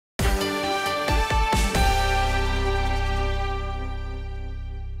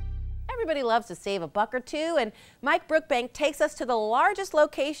everybody loves to save a buck or two, and Mike Brookbank takes us to the largest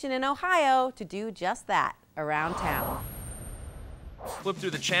location in Ohio to do just that, around town. Flip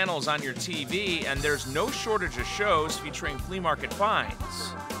through the channels on your TV, and there's no shortage of shows featuring flea market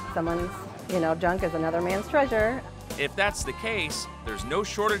finds. Someone's, junk is another man's treasure. If that's the case, there's no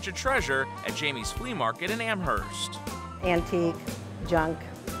shortage of treasure at Jamie's Flea Market in Amherst. Antique, junk,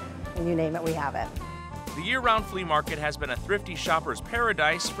 you name it, we have it. The year-round flea market has been a thrifty shopper's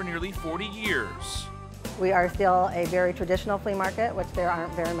paradise for nearly 40 years. We are still a very traditional flea market, which there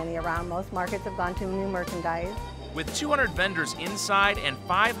aren't very many around. Most markets have gone to new merchandise. With 200 vendors inside and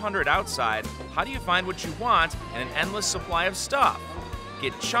 500 outside, how do you find what you want and an endless supply of stuff?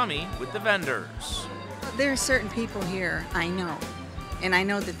 Get chummy with the vendors. There are certain people here I know, and I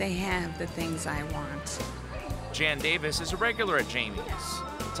know that they have the things I want. Jan Davis is a regular at Jamie's.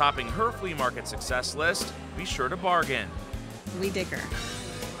 Topping her flea market success list, be sure to bargain. We dig her,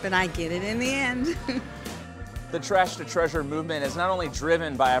 but I get it in the end. The Trash to Treasure movement is not only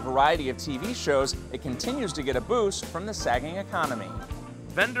driven by a variety of TV shows, it continues to get a boost from the sagging economy.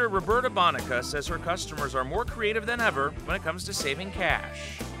 Vendor Roberta Bonica says her customers are more creative than ever when it comes to saving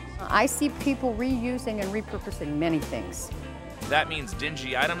cash. I see people reusing and repurposing many things. That means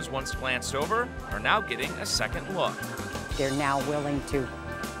dingy items once glanced over are now getting a second look. They're now willing to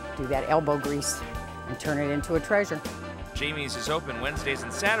do that elbow grease and turn it into a treasure. Jamie's is open Wednesdays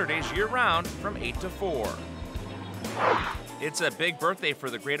and Saturdays year-round from 8 to 4. It's a big birthday for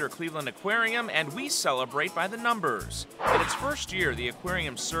the Greater Cleveland Aquarium, and we celebrate by the numbers. In its first year, the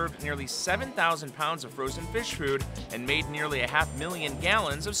aquarium served nearly 7,000 pounds of frozen fish food and made nearly 500,000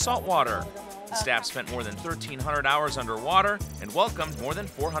 gallons of salt water. The staff spent more than 1,300 hours underwater and welcomed more than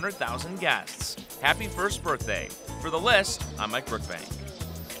 400,000 guests. Happy first birthday. For The List, I'm Mike Brookbank.